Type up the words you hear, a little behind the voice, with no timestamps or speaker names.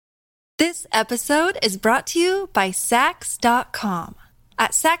This episode is brought to you by Sax.com.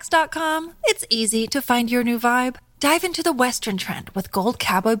 At Sax.com, it's easy to find your new vibe. Dive into the Western trend with gold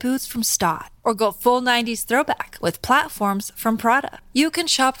cowboy boots from Stott, or go full 90s throwback with platforms from Prada. You can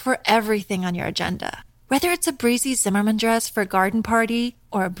shop for everything on your agenda, whether it's a breezy Zimmermann dress for a garden party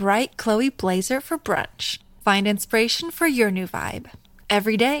or a bright Chloe blazer for brunch. Find inspiration for your new vibe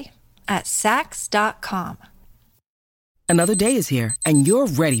every day at Sax.com. Another day is here, and you're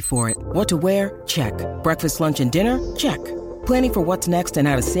ready for it. What to wear? Check. Breakfast, lunch, and dinner? Check. Planning for what's next and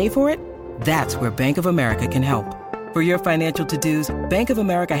how to save for it? That's where Bank of America can help. For your financial to-dos, Bank of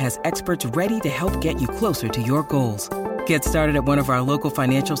America has experts ready to help get you closer to your goals. Get started at one of our local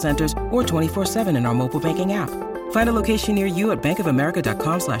financial centers or 24/7 in our mobile banking app. Find a location near you at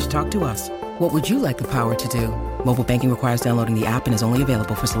bankofamerica.com/talktous. What would you like the power to do? Mobile banking requires downloading the app and is only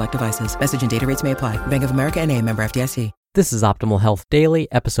available for select devices. Message and data rates may apply. Bank of America N.A., member FDIC. This is Optimal Health Daily,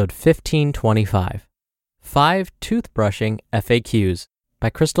 episode 1525. 5 Toothbrushing FAQs by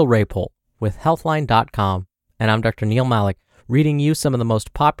Crystal Raypole with Healthline.com. And I'm Dr. Neil Malik, reading you some of the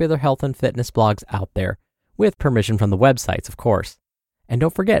most popular health and fitness blogs out there, with permission from the websites, of course. And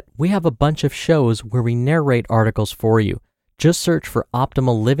don't forget, we have a bunch of shows where we narrate articles for you. Just search for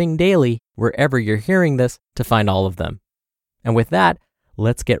Optimal Living Daily wherever you're hearing this to find all of them. And with that,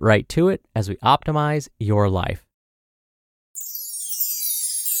 let's get right to it as we optimize your life.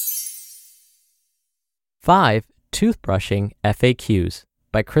 5 Toothbrushing FAQs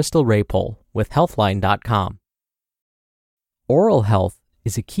by Crystal Raypole with Healthline.com. Oral health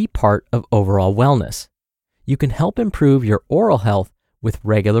is a key part of overall wellness. You can help improve your oral health with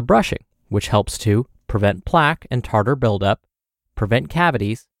regular brushing, which helps to prevent plaque and tartar buildup, prevent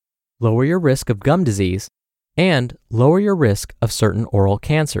cavities, lower your risk of gum disease, and lower your risk of certain oral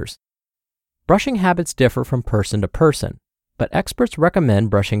cancers. Brushing habits differ from person to person, but experts recommend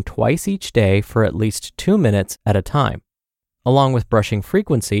brushing twice each day for at least 2 minutes at a time. Along with brushing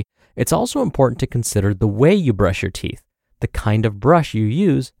frequency, it's also important to consider the way you brush your teeth, the kind of brush you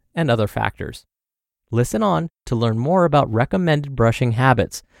use, and other factors. Listen on to learn more about recommended brushing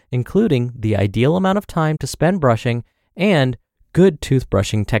habits, including the ideal amount of time to spend brushing and good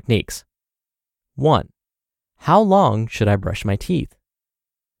toothbrushing techniques. 1. How long should I brush my teeth?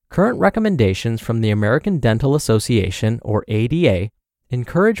 Current recommendations from the American Dental Association, or ADA,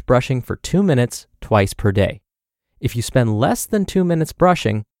 encourage brushing for 2 minutes twice per day. If you spend less than 2 minutes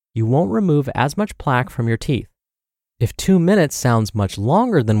brushing, you won't remove as much plaque from your teeth. If 2 minutes sounds much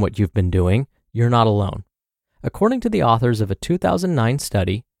longer than what you've been doing, you're not alone. According to the authors of a 2009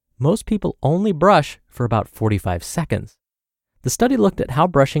 study, most people only brush for about 45 seconds. The study looked at how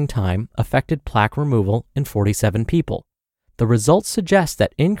brushing time affected plaque removal in 47 people. The results suggest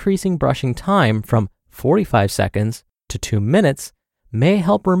that increasing brushing time from 45 seconds to 2 minutes may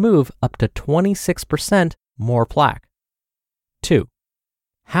help remove up to 26% more plaque. 2.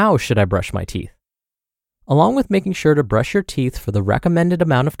 How should I brush my teeth? Along with making sure to brush your teeth for the recommended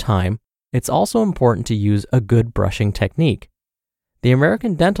amount of time, it's also important to use a good brushing technique. The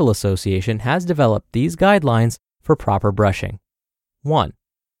American Dental Association has developed these guidelines for proper brushing. 1.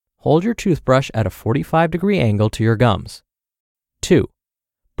 Hold your toothbrush at a 45-degree angle to your gums. 2.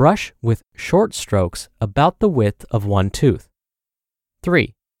 Brush with short strokes about the width of one tooth.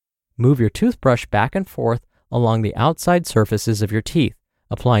 3. Move your toothbrush back and forth along the outside surfaces of your teeth,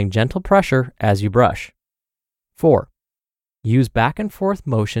 applying gentle pressure as you brush. 4. Use back and forth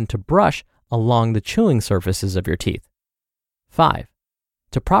motion to brush along the chewing surfaces of your teeth. 5.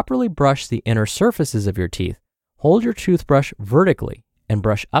 To properly brush the inner surfaces of your teeth, hold your toothbrush vertically and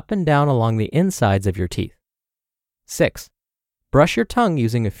brush up and down along the insides of your teeth. 6. Brush your tongue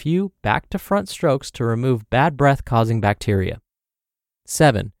using a few back-to-front strokes to remove bad breath-causing bacteria.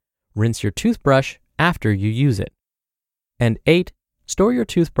 7. Rinse your toothbrush after you use it. And 8. Store your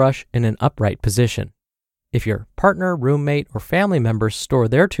toothbrush in an upright position. If your partner, roommate, or family members store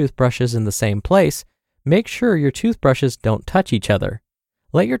their toothbrushes in the same place, make sure your toothbrushes don't touch each other.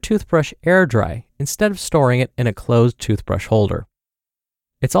 Let your toothbrush air dry instead of storing it in a closed toothbrush holder.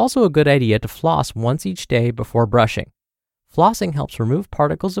 It's also a good idea to floss once each day before brushing. Flossing helps remove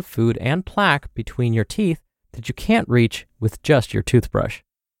particles of food and plaque between your teeth that you can't reach with just your toothbrush.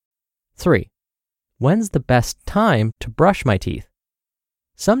 3. When's the best time to brush my teeth?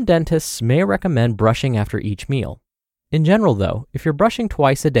 Some dentists may recommend brushing after each meal. In general, though, if you're brushing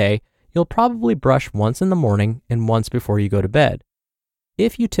twice a day, you'll probably brush once in the morning and once before you go to bed.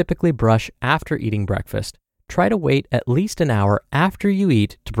 If you typically brush after eating breakfast, try to wait at least an hour after you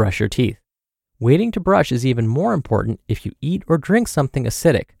eat to brush your teeth. Waiting to brush is even more important if you eat or drink something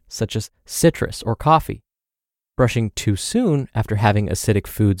acidic, such as citrus or coffee. Brushing too soon after having acidic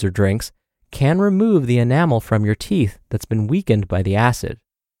foods or drinks can remove the enamel from your teeth that's been weakened by the acid.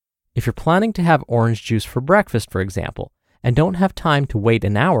 If you're planning to have orange juice for breakfast, for example, and don't have time to wait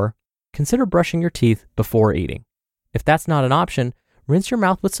an hour, consider brushing your teeth before eating. If that's not an option, rinse your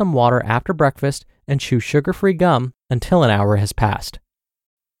mouth with some water after breakfast and chew sugar-free gum until an hour has passed.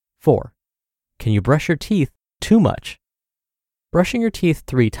 4. Can you brush your teeth too much? Brushing your teeth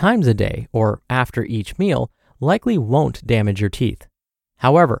 3 times a day or after each meal likely won't damage your teeth.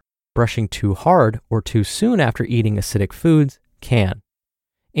 However, brushing too hard or too soon after eating acidic foods can.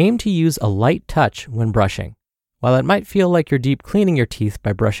 Aim to use a light touch when brushing. While it might feel like you're deep cleaning your teeth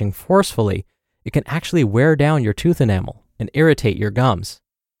by brushing forcefully, it can actually wear down your tooth enamel and irritate your gums.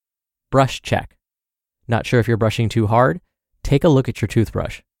 Brush check. Not sure if you're brushing too hard? Take a look at your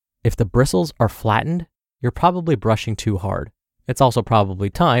toothbrush. If the bristles are flattened, you're probably brushing too hard. It's also probably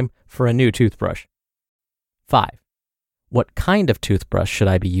time for a new toothbrush. 5. What kind of toothbrush should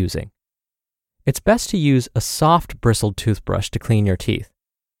I be using? It's best to use a soft bristled toothbrush to clean your teeth.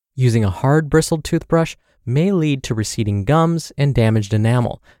 Using a hard bristled toothbrush may lead to receding gums and damaged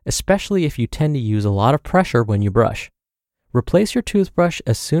enamel, especially if you tend to use a lot of pressure when you brush. Replace your toothbrush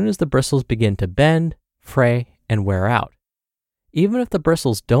as soon as the bristles begin to bend, fray, and wear out. Even if the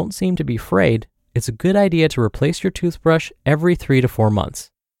bristles don't seem to be frayed, it's a good idea to replace your toothbrush every 3 to 4 months.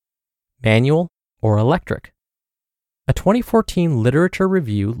 Manual or electric? A 2014 literature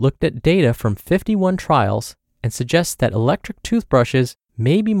review looked at data from 51 trials and suggests that electric toothbrushes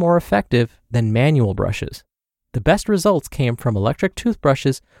may be more effective than manual brushes. The best results came from electric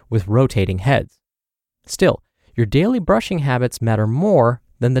toothbrushes with rotating heads. Still, your daily brushing habits matter more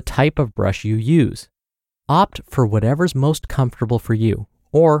than the type of brush you use. Opt for whatever's most comfortable for you,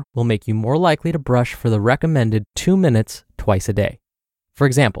 or will make you more likely to brush for the recommended 2 minutes twice a day. For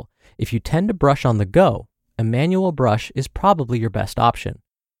example, if you tend to brush on the go, a manual brush is probably your best option.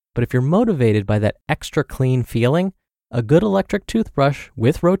 But if you're motivated by that extra clean feeling, a good electric toothbrush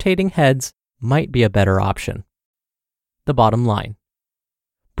with rotating heads might be a better option. The bottom line.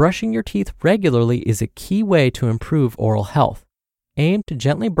 Brushing your teeth regularly is a key way to improve oral health. Aim to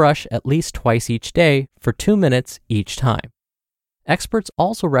gently brush at least twice each day for 2 minutes each time. Experts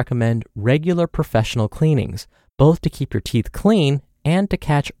also recommend regular professional cleanings, both to keep your teeth clean and to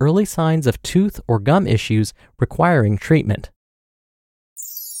catch early signs of tooth or gum issues requiring treatment.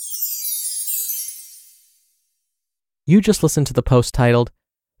 You just listened to the post titled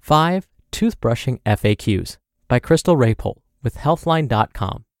 5 Toothbrushing FAQs by Crystal Raypole with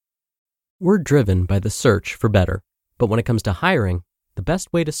Healthline.com. We're driven by the search for better, but when it comes to hiring, the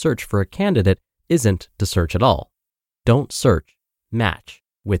best way to search for a candidate isn't to search at all. Don't search, match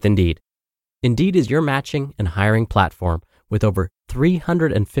with Indeed. Indeed is your matching and hiring platform with over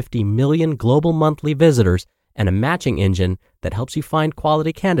 350 million global monthly visitors and a matching engine that helps you find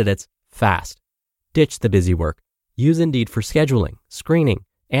quality candidates fast. Ditch the busy work. Use Indeed for scheduling, screening,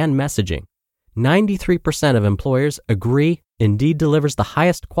 and messaging. 93% of employers agree Indeed delivers the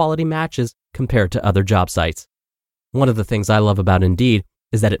highest quality matches compared to other job sites. One of the things I love about Indeed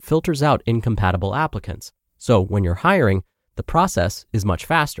is that it filters out incompatible applicants. So when you're hiring, the process is much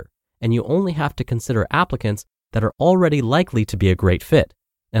faster, and you only have to consider applicants that are already likely to be a great fit.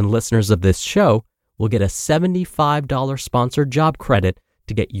 And listeners of this show will get a $75 sponsored job credit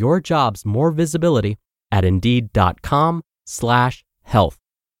to get your jobs more visibility at Indeed.com/health.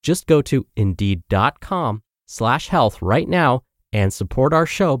 Just go to Indeed.com/health right now and support our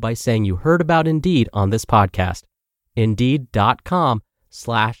show by saying you heard about Indeed on this podcast.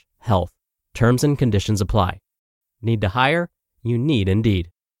 Indeed.com/health. Terms and conditions apply. Need to hire? You need Indeed.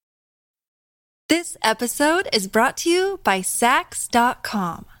 This episode is brought to you by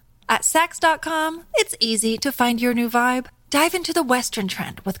Sax.com. At Sax.com, it's easy to find your new vibe. Dive into the Western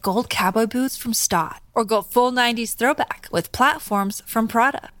trend with gold cowboy boots from Stott, or go full 90s throwback with platforms from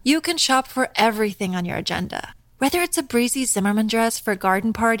Prada. You can shop for everything on your agenda, whether it's a breezy Zimmermann dress for a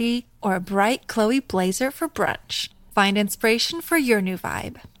garden party or a bright Chloe blazer for brunch. Find inspiration for your new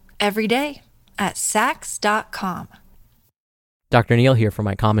vibe every day at Sax.com. Dr. Neil here for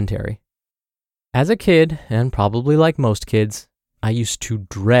my commentary. As a kid, and probably like most kids, I used to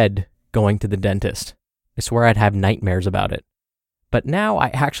dread going to the dentist. I swear I'd have nightmares about it. But now I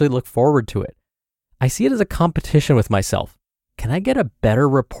actually look forward to it. I see it as a competition with myself. Can I get a better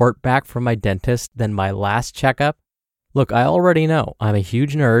report back from my dentist than my last checkup? Look, I already know I'm a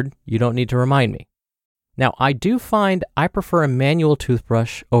huge nerd. You don't need to remind me. Now, I do find I prefer a manual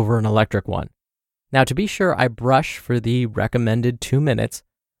toothbrush over an electric one. Now, to be sure I brush for the recommended 2 minutes,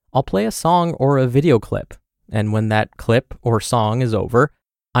 I'll play a song or a video clip. And when that clip or song is over,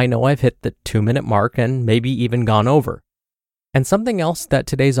 I know I've hit the 2-minute mark and maybe even gone over. And something else that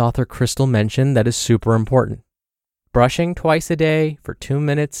today's author Crystal mentioned that is super important. Brushing twice a day for 2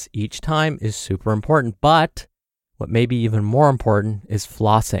 minutes each time is super important, but what may be even more important is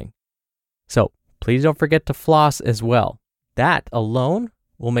flossing. So please don't forget to floss as well. That alone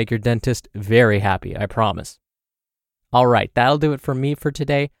will make your dentist very happy, I promise. All right, that'll do it for me for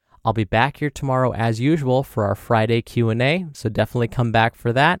today. I'll be back here tomorrow as usual for our Friday Q&A, so definitely come back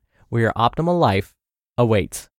for that, where your optimal life awaits.